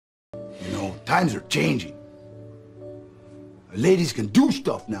Times are changing. Ladies can do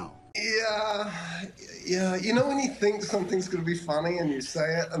stuff now. Yeah. You know when you think something's going to be funny and you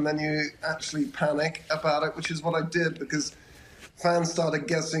say it and then you actually panic about it, which is what I did because fans started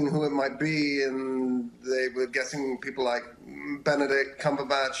guessing who it might be, and they were guessing people like Benedict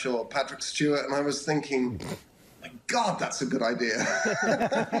Cumberbatch or Patrick Stewart, and I was thinking, my God, that's a good idea.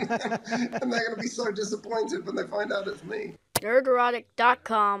 And they're going to be so disappointed when they find out it's me.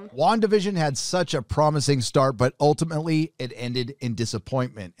 Nerdrotic.com. WandaVision had such a promising start, but ultimately it ended in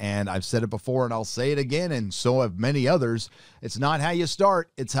disappointment. And I've said it before and I'll say it again, and so have many others. It's not how you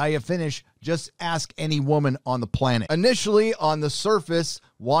start, it's how you finish. Just ask any woman on the planet. Initially, on the surface,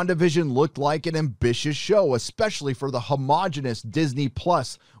 WandaVision looked like an ambitious show, especially for the homogenous Disney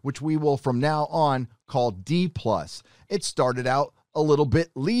Plus, which we will from now on call D+. It started out a little bit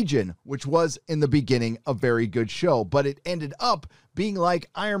Legion, which was in the beginning a very good show, but it ended up being like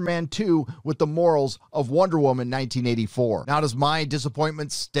Iron Man 2 with the morals of Wonder Woman 1984. Now, does my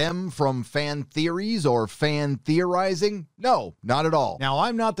disappointment stem from fan theories or fan theorizing? No, not at all. Now,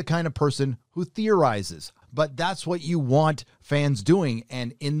 I'm not the kind of person who theorizes, but that's what you want fans doing,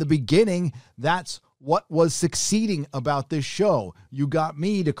 and in the beginning, that's what was succeeding about this show. You got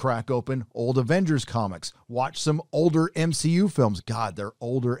me to crack open old Avengers comics, watch some older MCU films. God, they're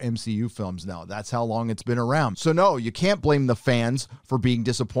older MCU films now. That's how long it's been around. So no, you can't blame the fans for being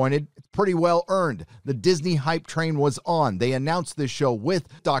disappointed. It's pretty well earned. The Disney hype train was on. They announced this show with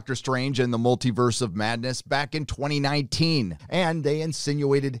Doctor Strange and the Multiverse of Madness back in 2019, and they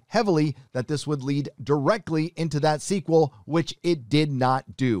insinuated heavily that this would lead directly into that sequel, which it did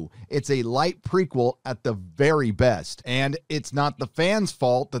not do. It's a light prequel at the very best, and it's not the fans'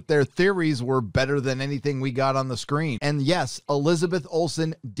 fault that their theories were better than anything we got on the screen. And yes, Elizabeth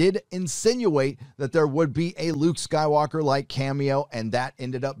Olsen did insinuate that there would be a Luke Skywalker-like cameo, and that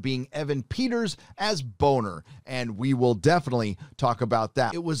ended up being Evan Peters as Boner, and we will definitely talk about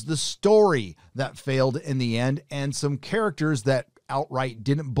that. It was the story that failed in the end, and some characters that outright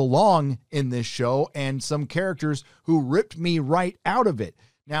didn't belong in this show, and some characters who ripped me right out of it.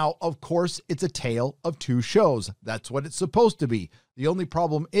 Now, of course, it's a tale of two shows. That's what it's supposed to be. The only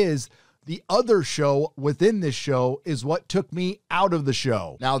problem is the other show within this show is what took me out of the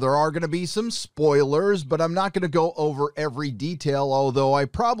show. Now, there are going to be some spoilers, but I'm not going to go over every detail, although I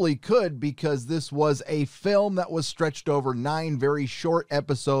probably could, because this was a film that was stretched over 9 very short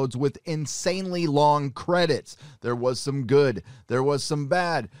episodes with insanely long credits. There was some good, there was some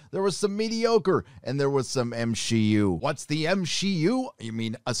bad, there was some mediocre, and there was some MCU. What's the MCU? You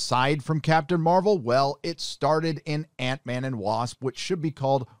mean aside from Captain Marvel? Well, it started in Ant-Man and Wasp, which should be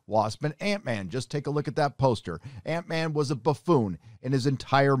called Wasp and Ant-Man. Just take a look at that poster. Ant-Man was a buffoon in his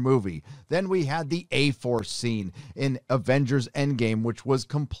entire movie. Then we had the A-Force scene in Avengers Endgame, which was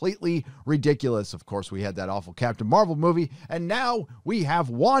completely ridiculous. Of course, we had that awful Captain Marvel movie, and now we have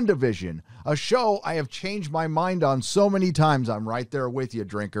WandaVision, a show I have changed my mind on so many times. I'm right there with you,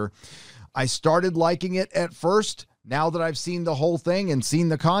 drinker. I started liking it at first. Now that I've seen the whole thing and seen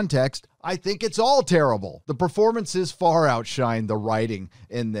the context, I think it's all terrible. The performances far outshine the writing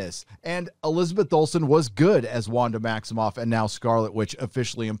in this. And Elizabeth Olsen was good as Wanda Maximoff and now Scarlet Witch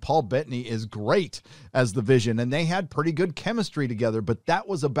officially. And Paul Bettany is great as the Vision. And they had pretty good chemistry together, but that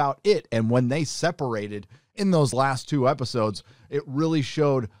was about it. And when they separated in those last 2 episodes, it really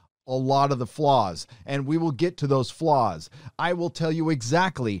showed a lot of the flaws, and we will get to those flaws. I will tell you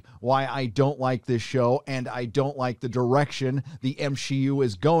exactly why I don't like this show, and I don't like the direction the MCU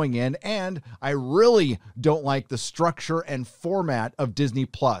is going in, and I really don't like the structure and format of Disney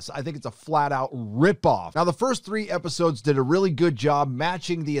Plus. I think it's a flat-out ripoff. Now, the first 3 episodes did a really good job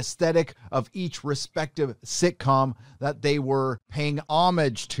matching the aesthetic of each respective sitcom that they were paying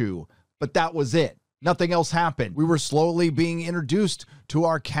homage to, but that was it. Nothing else happened. We were slowly being introduced to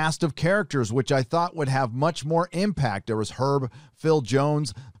our cast of characters, which I thought would have much more impact. There was Herb, Phil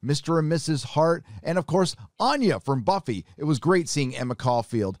Jones, Mr. and Mrs. Hart, and of course, Anya from Buffy. It was great seeing Emma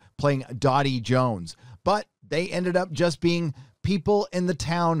Caulfield playing Dottie Jones, but they ended up just being people in the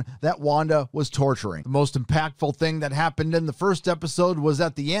town that Wanda was torturing. The most impactful thing that happened in the first episode was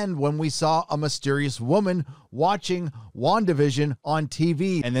at the end when we saw a mysterious woman watching WandaVision on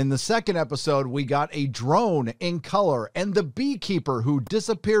TV. And in the second episode, we got a drone in color and the beekeeper who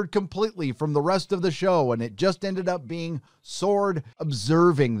disappeared completely from the rest of the show, and it just ended up being Sword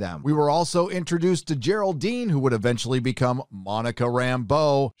observing them. We were also introduced to Geraldine, who would eventually become Monica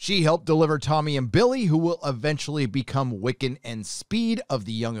Rambeau. She helped deliver Tommy and Billy, who will eventually become Wiccan and speed of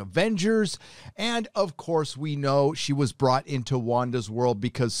the Young Avengers. And of course, we know she was brought into Wanda's world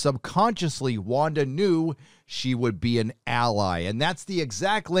because subconsciously Wanda knew she would be an ally. And that's the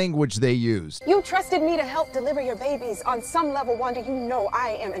exact language they used. You trusted me to help deliver your babies. On some level, Wanda, you know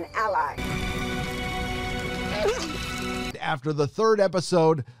I am an ally. After the third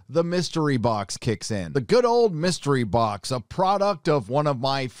episode, the mystery box kicks in. The good old mystery box, a product of one of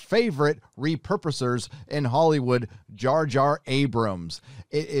my favorite repurposers in Hollywood, Jar Jar Abrams.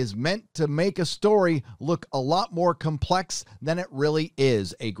 It is meant to make a story look a lot more complex than it really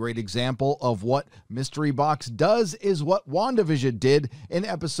is. A great example of what mystery box does is what WandaVision did in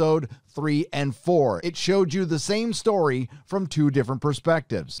episode 3 and 4. It showed you the same story from two different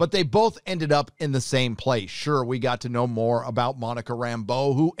perspectives, but they both ended up in the same place. Sure, we got to know more about Monica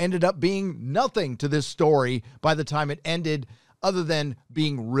Rambeau, who ended up being nothing to this story by the time it ended, other than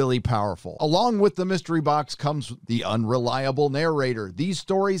being really powerful. Along with the mystery box comes the unreliable narrator. These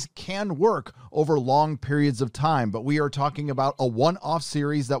stories can work over long periods of time, but we are talking about a one-off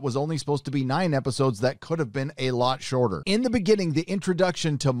series that was only supposed to be 9 episodes that could have been a lot shorter. In the beginning, the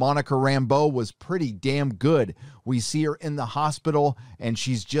introduction to Monica Rambeau was pretty damn good. We see her in the hospital and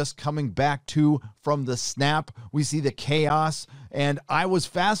she's just coming back from the snap. We see the chaos, and I was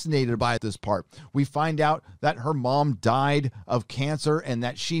fascinated by this part. We find out that her mom died of cancer and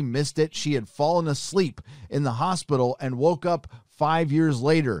that she missed it. She had fallen asleep in the hospital and woke up 5 years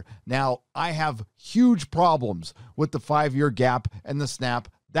later. Now, I have huge problems with the 5-year gap and the snap.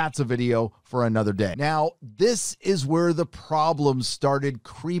 That's a video for another day. Now, this is where the problems started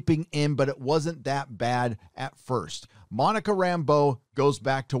creeping in, but it wasn't that bad at first. Monica Rambeau goes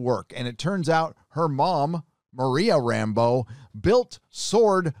back to work, and it turns out her mom, Maria Rambeau, built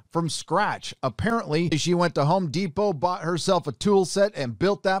S.W.O.R.D. from scratch. Apparently, she went to Home Depot, bought herself a tool set, and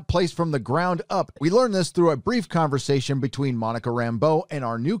built that place from the ground up. We learned this through a brief conversation between Monica Rambeau and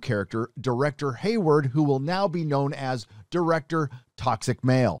our new character, Director Hayward, who will now be known as Director Toxic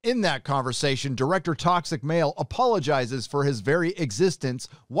Male. In that conversation, Director Toxic Male apologizes for his very existence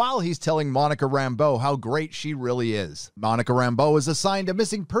while he's telling Monica Rambeau how great she really is. Monica Rambeau is assigned a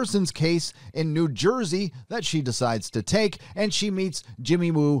missing persons case in New Jersey that she decides to take, and she meets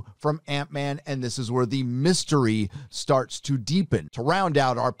Jimmy Woo from Ant-Man, and this is where the mystery starts to deepen. To round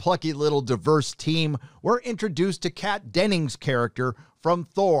out our plucky little diverse team, we're introduced to Kat Dennings' character from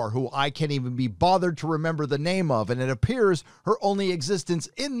Thor, who I can't even be bothered to remember the name of, and it appears her only existence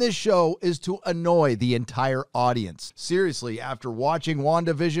in this show is to annoy the entire audience. Seriously, after watching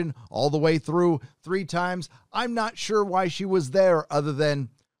WandaVision all the way through 3 times, I'm not sure why she was there other than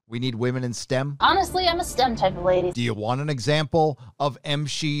we need women in STEM. Honestly, I'm a STEM type of lady. Do you want an example of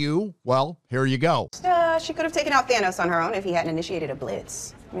MCU? Well, here you go. She could have taken out Thanos on her own if he hadn't initiated a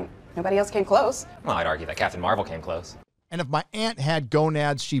blitz. I mean, nobody else came close. Well, I'd argue that Captain Marvel came close. And if my aunt had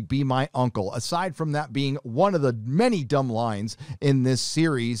gonads, she'd be my uncle. Aside from that being one of the many dumb lines in this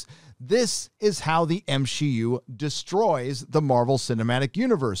series, this is how the MCU destroys the Marvel Cinematic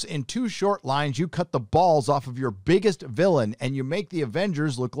Universe. In 2 short lines, you cut the balls off of your biggest villain and you make the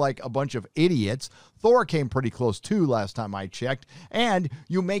Avengers look like a bunch of idiots. Thor came pretty close too last time I checked. And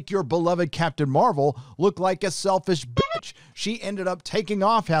you make your beloved Captain Marvel look like a selfish bitch. She ended up taking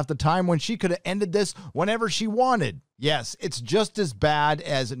off half the time when she could have ended this whenever she wanted. Yes, it's just as bad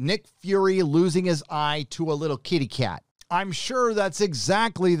as Nick Fury losing his eye to a little kitty cat. I'm sure that's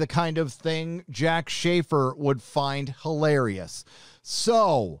exactly the kind of thing Jack Schaefer would find hilarious.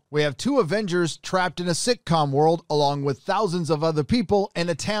 So, we have 2 Avengers trapped in a sitcom world along with thousands of other people in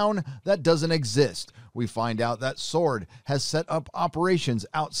a town that doesn't exist. We find out that S.W.O.R.D. has set up operations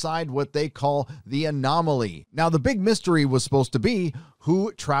outside what they call the anomaly. Now, the big mystery was supposed to be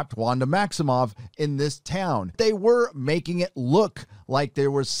who trapped Wanda Maximoff in this town. They were making it look like there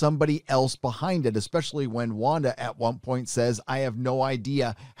was somebody else behind it, especially when Wanda at one point says, I have no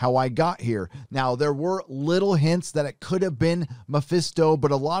idea how I got here. Now, there were little hints that it could have been Mephisto,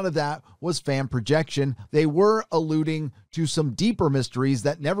 but a lot of that was fan projection. They were alluding to some deeper mysteries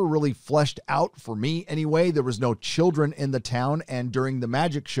that never really fleshed out for me anyway. There was no children in the town, and during the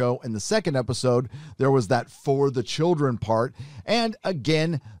magic show in the 2nd episode, there was that for the children part, and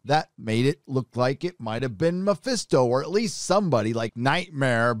again, that made it look like it might have been Mephisto, or at least somebody like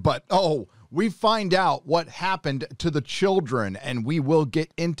Nightmare, but oh, we find out what happened to the children, and we will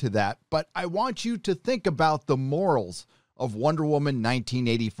get into that, but I want you to think about the morals of Wonder Woman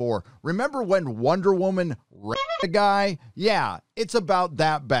 1984. Remember when Wonder Woman raped a guy? Yeah, it's about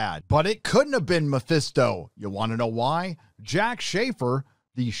that bad. But it couldn't have been Mephisto. You want to know why? Jack Schaefer,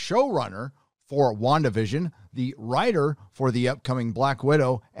 the showrunner for WandaVision, the writer for the upcoming Black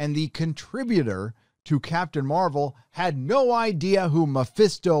Widow, and the contributor to Captain Marvel had no idea who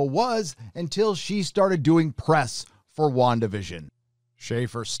Mephisto was until she started doing press for WandaVision.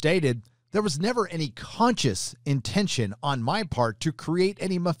 Schaefer stated, "There was never any conscious intention on my part to create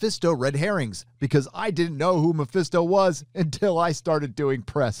any Mephisto red herrings because I didn't know who Mephisto was until I started doing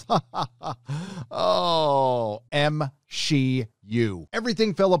press." Oh, MSHU.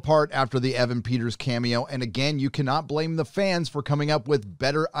 Everything fell apart after the Evan Peters cameo, and again, you cannot blame the fans for coming up with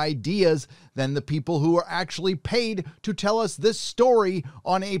better ideas than the people who are actually paid to tell us this story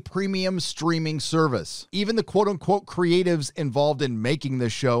on a premium streaming service. Even the quote-unquote creatives involved in making the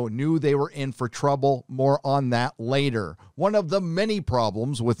show knew they were in for trouble. More on that later. One of the many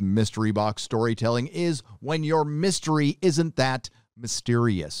problems with mystery box storytelling is when your mystery isn't that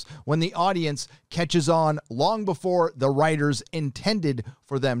mysterious, when the audience catches on long before the writers intended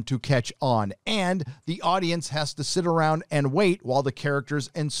for them to catch on, and the audience has to sit around and wait while the characters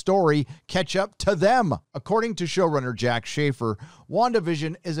and story catch up to them. According to showrunner Jack Schaefer,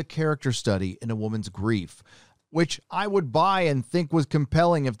 WandaVision is a character study in a woman's grief, which I would buy and think was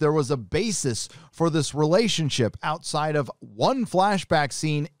compelling if there was a basis for this relationship outside of one flashback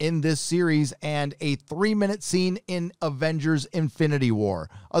scene in this series and a 3-minute scene in Avengers Infinity War.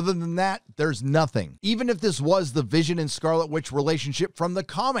 Other than that, there's nothing. Even if this was the Vision and Scarlet Witch relationship from the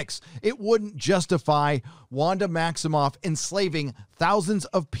comics, it wouldn't justify Wanda Maximoff enslaving thousands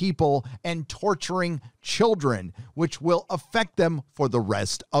of people and torturing children, which will affect them for the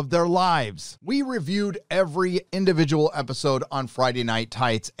rest of their lives. We reviewed every individual episode on Friday Night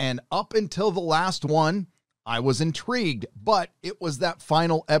Tights, and up until the last one, I was intrigued, but it was that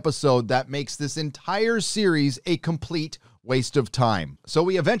final episode that makes this entire series a complete waste of time. So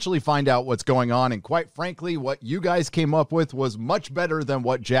we eventually find out what's going on, and quite frankly, what you guys came up with was much better than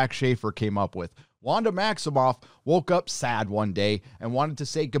what Jack Schaefer came up with. Wanda Maximoff woke up sad one day and wanted to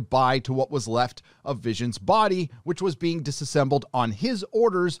say goodbye to what was left of Vision's body, which was being disassembled on his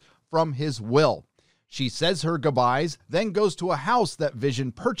orders from his will. She says her goodbyes, then goes to a house that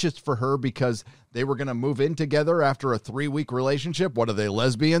Vision purchased for her because they were going to move in together after a 3-week relationship. What are they,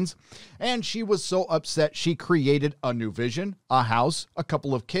 lesbians? And she was so upset she created a new Vision, a house, a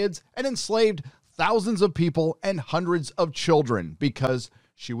couple of kids, and enslaved thousands of people and hundreds of children because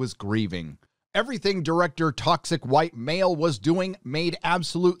she was grieving. Everything director Toxic White Male was doing made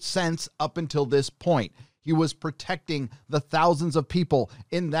absolute sense up until this point. He was protecting the thousands of people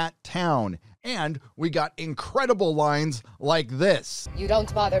in that town. And we got incredible lines like this. You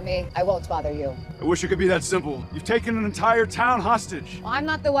don't bother me, I won't bother you. I wish it could be that simple. You've taken an entire town hostage. Well, I'm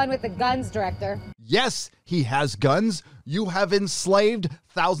not the one with the guns, director. Yes, he has guns. You have enslaved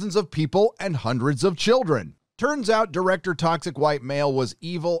thousands of people and hundreds of children. Turns out director Toxic White Male was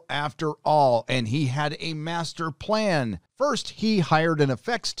evil after all, and he had a master plan. First, he hired an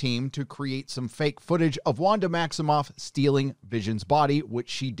effects team to create some fake footage of Wanda Maximoff stealing Vision's body, which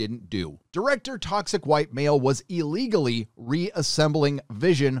she didn't do. Director Toxic White Male was illegally reassembling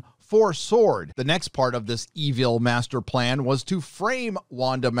Vision for SWORD. The next part of this evil master plan was to frame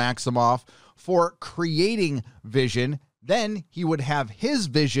Wanda Maximoff for creating Vision. Then he would have his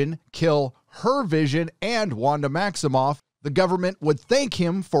Vision kill her Vision and Wanda Maximoff. The government would thank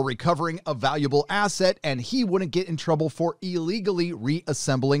him for recovering a valuable asset, and he wouldn't get in trouble for illegally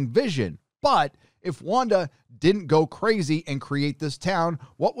reassembling Vision. But if Wanda didn't go crazy and create this town,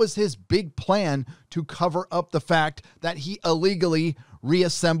 what was his big plan to cover up the fact that he illegally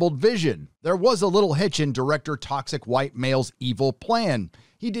reassembled Vision? There was a little hitch in director Toxic White Male's evil plan.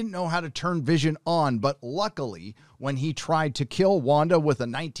 He didn't know how to turn Vision on, but luckily, when he tried to kill Wanda with a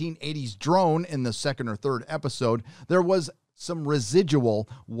 1980s drone in the second or third episode, there was some residual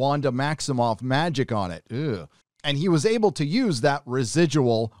Wanda Maximoff magic on it. Ugh. And he was able to use that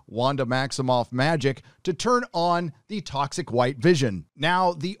residual Wanda Maximoff magic to turn on the Toxic White Vision.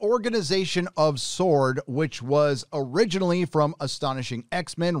 Now, the organization of SWORD, which was originally from Astonishing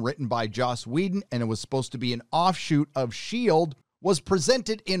X-Men, written by Joss Whedon, and it was supposed to be an offshoot of S.H.I.E.L.D., was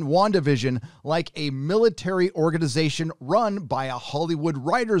presented in WandaVision like a military organization run by a Hollywood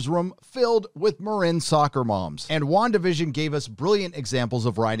writer's room filled with Marin soccer moms. And WandaVision gave us brilliant examples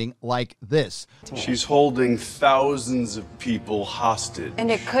of writing like this. She's holding thousands of people hostage. And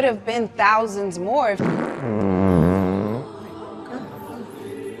it could have been thousands more.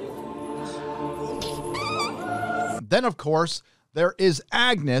 Then, of course, there is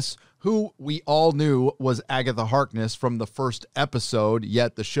Agnes, who we all knew was Agatha Harkness from the first episode,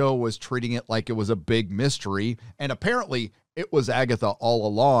 yet the show was treating it like it was a big mystery, and apparently it was Agatha all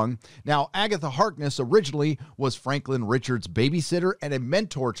along. Now, Agatha Harkness originally was Franklin Richards' babysitter and a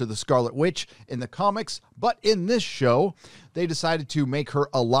mentor to the Scarlet Witch in the comics, but in this show, they decided to make her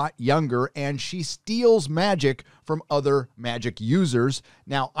a lot younger, and she steals magic from other magic users.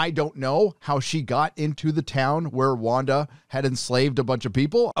 Now, I don't know how she got into the town where Wanda had enslaved a bunch of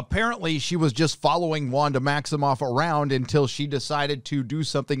people. Apparently, she was just following Wanda Maximoff around until she decided to do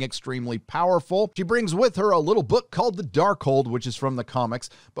something extremely powerful. She brings with her a little book called The Darkhold, which is from the comics,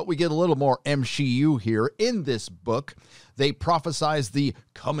 but we get a little more MCU here. In this book, they prophesize the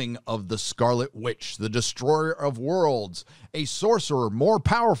coming of the Scarlet Witch, the destroyer of worlds, a sorcerer more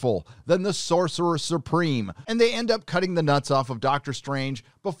powerful than the Sorcerer Supreme. And they end up cutting the nuts off of Doctor Strange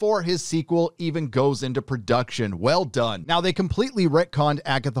before his sequel even goes into production. Well done. Now, they completely retconned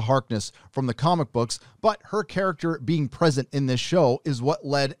Agatha Harkness from the comic books, but her character being present in this show is what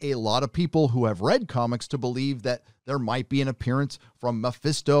led a lot of people who have read comics to believe that there might be an appearance from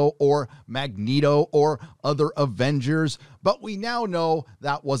Mephisto or Magneto or other Avengers, but we now know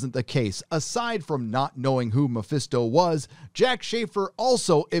that wasn't the case. Aside from not knowing who Mephisto was, Jack Schaefer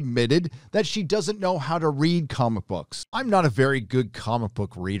also admitted that she doesn't know how to read comic books. I'm not a very good comic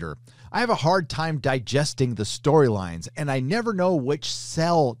book reader. I have a hard time digesting the storylines, and I never know which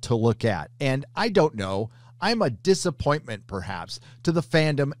cell to look at, and I don't know. I'm a disappointment, perhaps, to the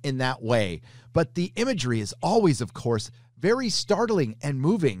fandom in that way. But the imagery is always, of course, very startling and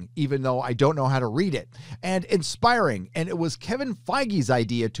moving, even though I don't know how to read it, and inspiring. And it was Kevin Feige's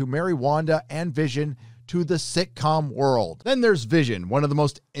idea to marry Wanda and Vision to the sitcom world. Then there's Vision, one of the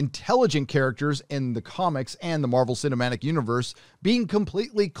most intelligent characters in the comics and the Marvel Cinematic Universe, being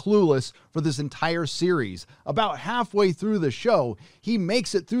completely clueless for this entire series. About halfway through the show, he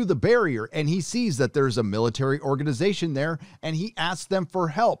makes it through the barrier and he sees that there's a military organization there and he asks them for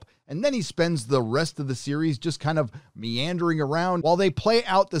help. And then he spends the rest of the series just kind of meandering around while they play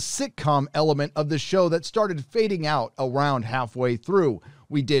out the sitcom element of the show that started fading out around halfway through.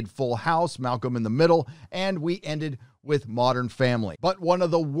 We did Full House, Malcolm in the Middle, and we ended with Modern Family. But one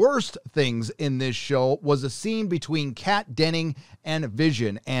of the worst things in this show was a scene between Kat Denning and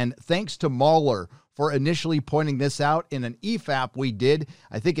Vision. And thanks to Mahler for initially pointing this out in an EFAP we did.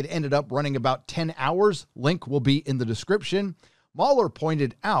 I think it ended up running about 10 hours. Link will be in the description. Mahler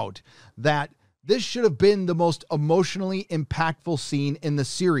pointed out that this should have been the most emotionally impactful scene in the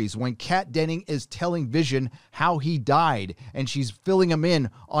series, when Kat Denning is telling Vision how he died and she's filling him in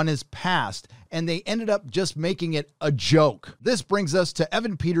on his past, and they ended up just making it a joke. This brings us to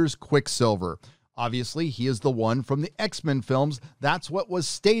Evan Peters' Quicksilver. Obviously, he is the one from the X-Men films. That's what was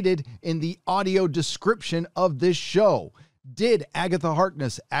stated in the audio description of this show. Did Agatha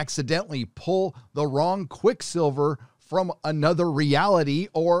Harkness accidentally pull the wrong Quicksilver from another reality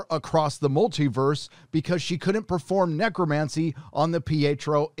or across the multiverse because she couldn't perform necromancy on the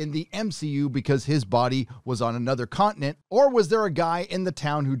Pietro in the MCU because his body was on another continent? Or was there a guy in the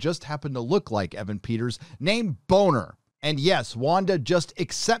town who just happened to look like Evan Peters named Boner? And yes, Wanda just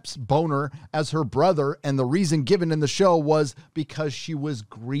accepts Boner as her brother, and the reason given in the show was because she was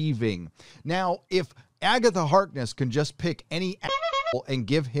grieving. Now, if Agatha Harkness can just pick any and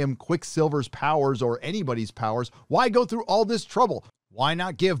give him Quicksilver's powers or anybody's powers, why go through all this trouble? Why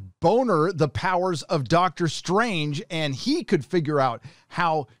not give Boner the powers of Doctor Strange and he could figure out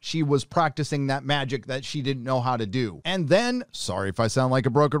how she was practicing that magic that she didn't know how to do? And then, sorry if I sound like a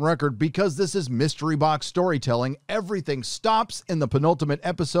broken record, because this is mystery box storytelling, everything stops in the penultimate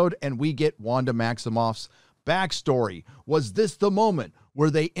episode and we get Wanda Maximoff's backstory. Was this the moment where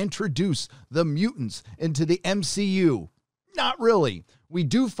they introduce the mutants into the MCU? Not really. We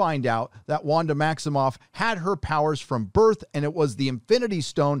do find out that Wanda Maximoff had her powers from birth, and it was the Infinity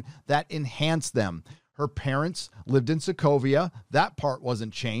Stone that enhanced them. Her parents lived in Sokovia. That part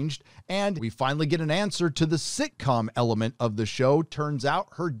wasn't changed. And we finally get an answer to the sitcom element of the show. Turns out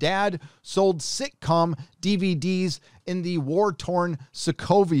her dad sold sitcom DVDs in the war-torn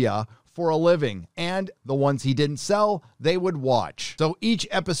Sokovia for a living, and the ones he didn't sell, they would watch. So each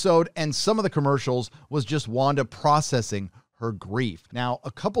episode and some of the commercials was just Wanda processing her grief. Now,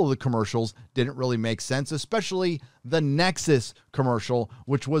 a couple of the commercials didn't really make sense, especially the Nexus commercial,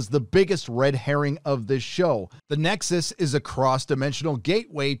 which was the biggest red herring of this show. The Nexus is a cross-dimensional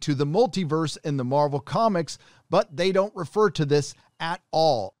gateway to the multiverse in the Marvel Comics, but they don't refer to this at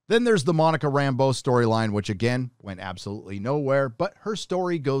all. Then there's the Monica Rambeau storyline, which again went absolutely nowhere, but her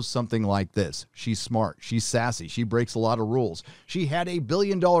story goes something like this. She's smart, she's sassy, she breaks a lot of rules. She had a $1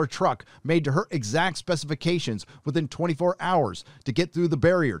 billion truck made to her exact specifications within 24 hours to get through the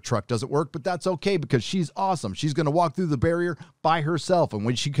barrier. Truck doesn't work, but that's okay because she's awesome. She's going to walk through the barrier by herself, and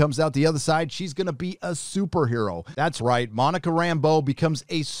when she comes out the other side, she's going to be a superhero. That's right, Monica Rambeau becomes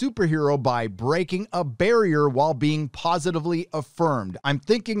a superhero by breaking a barrier while being positively affirmed. I'm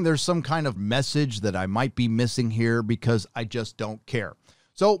thinking hoping there's some kind of message that I might be missing here because I just don't care.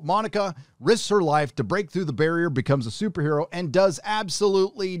 So Monica risks her life to break through the barrier, becomes a superhero, and does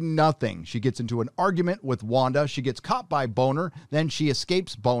absolutely nothing. She gets into an argument with Wanda. She gets caught by Boner. Then she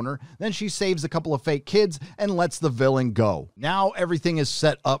escapes Boner. Then she saves a couple of fake kids and lets the villain go. Now everything is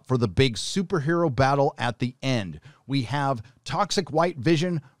set up for the big superhero battle at the end. We have Toxic White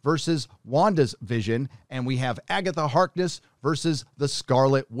Vision versus Wanda's Vision, and we have Agatha Harkness versus the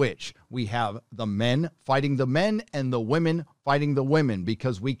Scarlet Witch. We have the men fighting the men and the women fighting the women,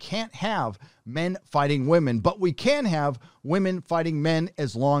 because we can't have men fighting women, but we can have women fighting men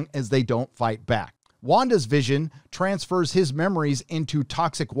as long as they don't fight back. Wanda's Vision transfers his memories into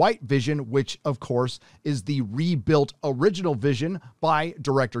Toxic White Vision, which, of course, is the rebuilt original Vision by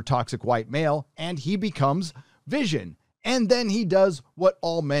director Toxic White Male, and he becomes Vision. And then he does what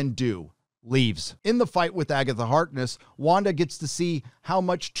all men do. Leaves. In the fight with Agatha Harkness, Wanda gets to see how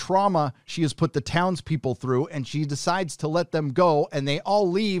much trauma she has put the townspeople through, and she decides to let them go, and they all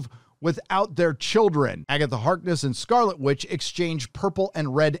leave without their children. Agatha Harkness and Scarlet Witch exchange purple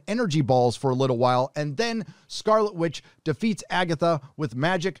and red energy balls for a little while, and then Scarlet Witch defeats Agatha with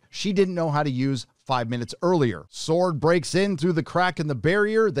magic she didn't know how to use 5 minutes earlier. Sword breaks in through the crack in the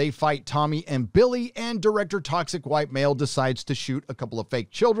barrier. They fight Tommy and Billy, and director Toxic White Male decides to shoot a couple of fake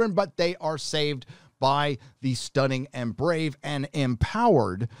children, but they are saved by the stunning and brave and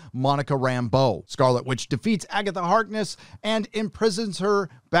empowered Monica Rambeau. Scarlet Witch defeats Agatha Harkness and imprisons her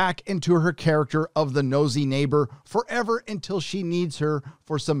back into her character of the nosy neighbor forever until she needs her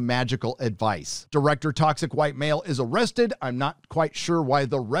for some magical advice. Director Toxic White Male is arrested. I'm not quite sure why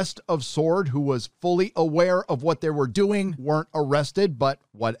the rest of Sword, who was fully aware of what they were doing, weren't arrested, but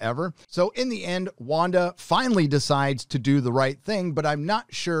whatever. So in the end, Wanda finally decides to do the right thing, but I'm not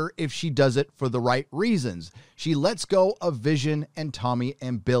sure if she does it for the right reasons. She lets go of Vision and Tommy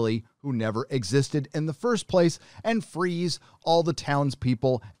and Billy, who never existed in the first place, and frees all the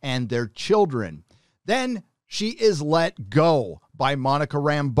townspeople and their children. Then she is let go by Monica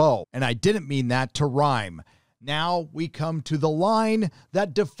Rambeau, and I didn't mean that to rhyme. Now we come to the line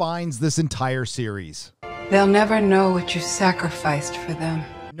that defines this entire series. They'll never know what you sacrificed for them.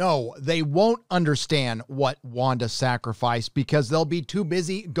 No, they won't understand what Wanda sacrificed because they'll be too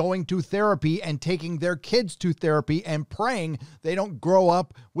busy going to therapy and taking their kids to therapy and praying they don't grow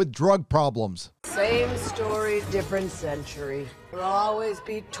up with drug problems. Same story, different century. There'll always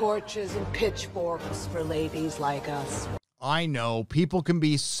be torches and pitchforks for ladies like us. I know, people can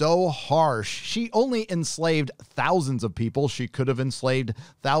be so harsh. She only enslaved thousands of people. She could have enslaved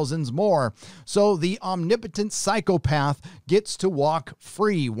thousands more. So the omnipotent psychopath gets to walk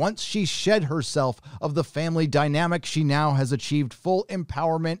free. Once she shed herself of the family dynamic, she now has achieved full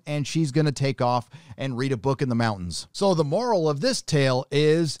empowerment, and she's going to take off and read a book in the mountains. So the moral of this tale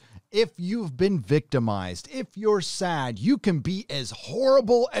is, if you've been victimized, if you're sad, you can be as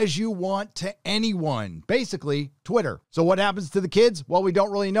horrible as you want to anyone. Basically, Twitter. So what happens to the kids? Well, we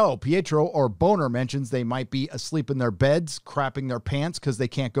don't really know. Pietro or Boner mentions they might be asleep in their beds, crapping their pants because they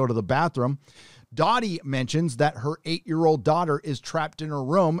can't go to the bathroom. Dottie mentions that her 8-year-old daughter is trapped in her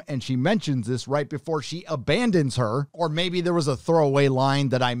room, and she mentions this right before she abandons her. Or maybe there was a throwaway line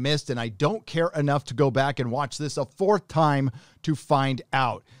that I missed, and I don't care enough to go back and watch this a 4th time to find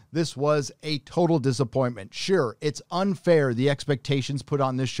out. This was a total disappointment. Sure, it's unfair, the expectations put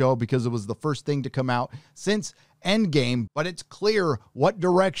on this show, because it was the first thing to come out since Endgame, but it's clear what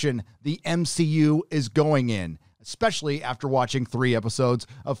direction the MCU is going in, especially after watching 3 episodes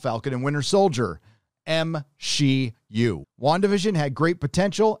of Falcon and Winter Soldier. MCU. WandaVision had great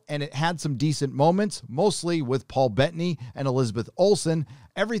potential, and it had some decent moments, mostly with Paul Bettany and Elizabeth Olsen.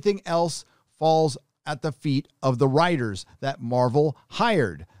 Everything else falls at the feet of the writers that Marvel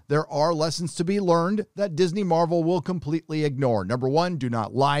hired. There are lessons to be learned that Disney Marvel will completely ignore. Number 1, do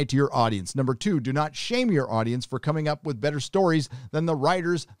not lie to your audience. Number 2, do not shame your audience for coming up with better stories than the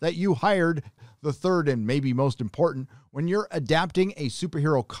writers that you hired. The third, and maybe most important, when you're adapting a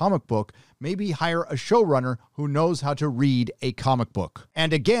superhero comic book, maybe hire a showrunner who knows how to read a comic book.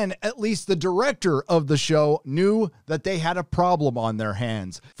 And again, at least the director of the show knew that they had a problem on their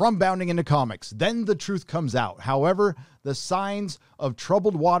hands from bounding into comics. Then the truth comes out. However, the signs of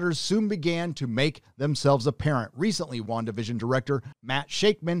troubled waters soon began to make themselves apparent. Recently, WandaVision director Matt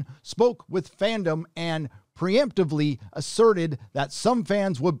Shakman spoke with fandom and preemptively asserted that some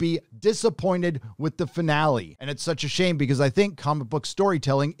fans would be disappointed with the finale. And it's such a shame because I think comic book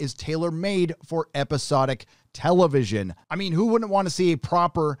storytelling is tailor-made for episodic television. I mean, who wouldn't want to see a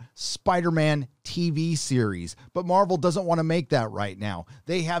proper Spider-Man TV series? But Marvel doesn't want to make that right now.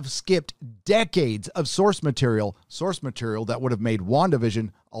 They have skipped decades of source material that would have made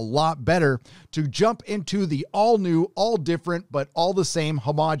WandaVision a lot better, to jump into the all new, all different, but all the same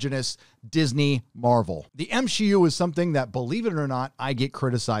homogenous Disney Marvel. The MCU is something that, believe it or not, I get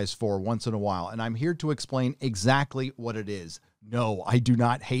criticized for once in a while, and I'm here to explain exactly what it is. No, I do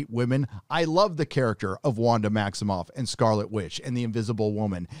not hate women. I love the character of Wanda Maximoff and Scarlet Witch and the Invisible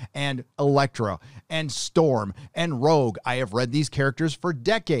Woman and Elektra and Storm and Rogue. I have read these characters for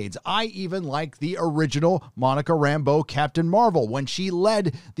decades. I even like the original Monica Rambeau Captain Marvel when she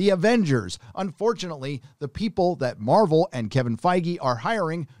led the Avengers. Unfortunately, the people that Marvel and Kevin Feige are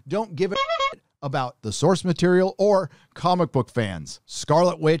hiring don't give a shit about the source material or comic book fans.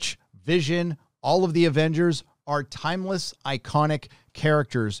 Scarlet Witch, Vision, all of the Avengers are timeless, iconic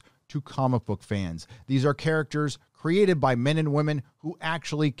characters to comic book fans. These are characters created by men and women who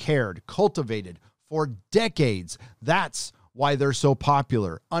actually cared, cultivated for decades. That's why they're so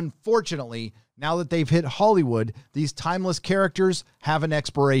popular. Unfortunately, now that they've hit Hollywood, these timeless characters have an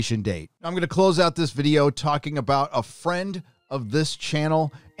expiration date. I'm going to close out this video talking about a friend of this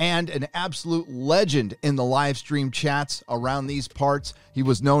channel and an absolute legend in the live stream chats around these parts. He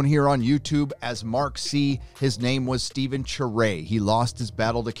was known here on YouTube as Mark C. His name was Stephen Charay. He lost his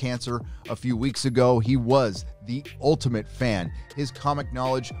battle to cancer a few weeks ago. He was the ultimate fan. His comic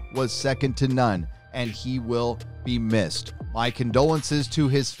knowledge was second to none, and he will be missed. My condolences to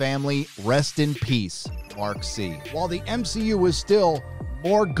his family. Rest in peace, Mark C. While the MCU is still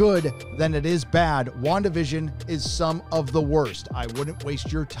more good than it is bad, WandaVision is some of the worst. I wouldn't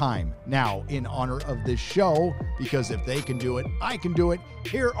waste your time. Now, in honor of this show, because if they can do it, I can do it,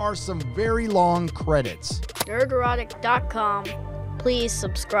 here are some very long credits. Nerdrotic.com. Please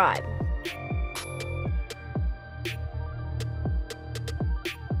subscribe.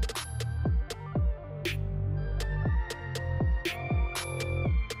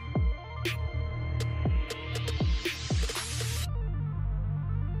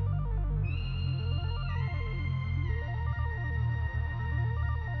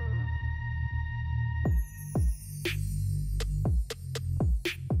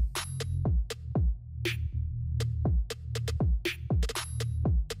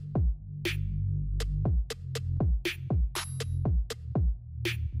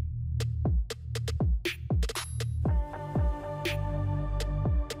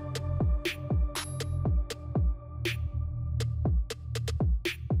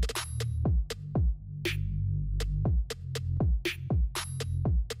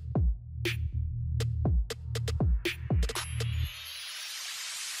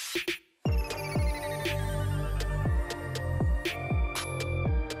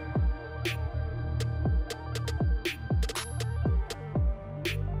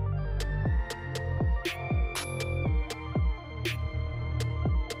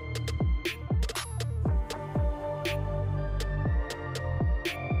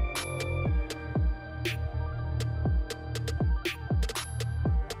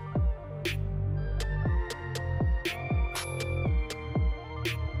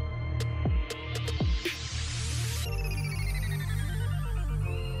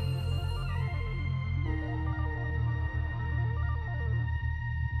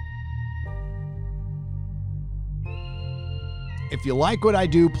 If you like what I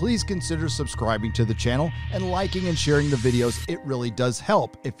do, please consider subscribing to the channel and liking and sharing the videos. It really does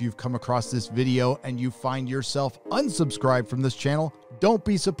help. If you've come across this video and you find yourself unsubscribed from this channel, don't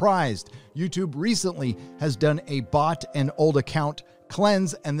be surprised. YouTube recently has done a bot and old account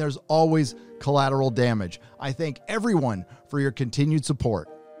cleanse, and there's always collateral damage. I thank everyone for your continued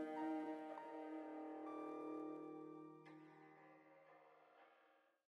support.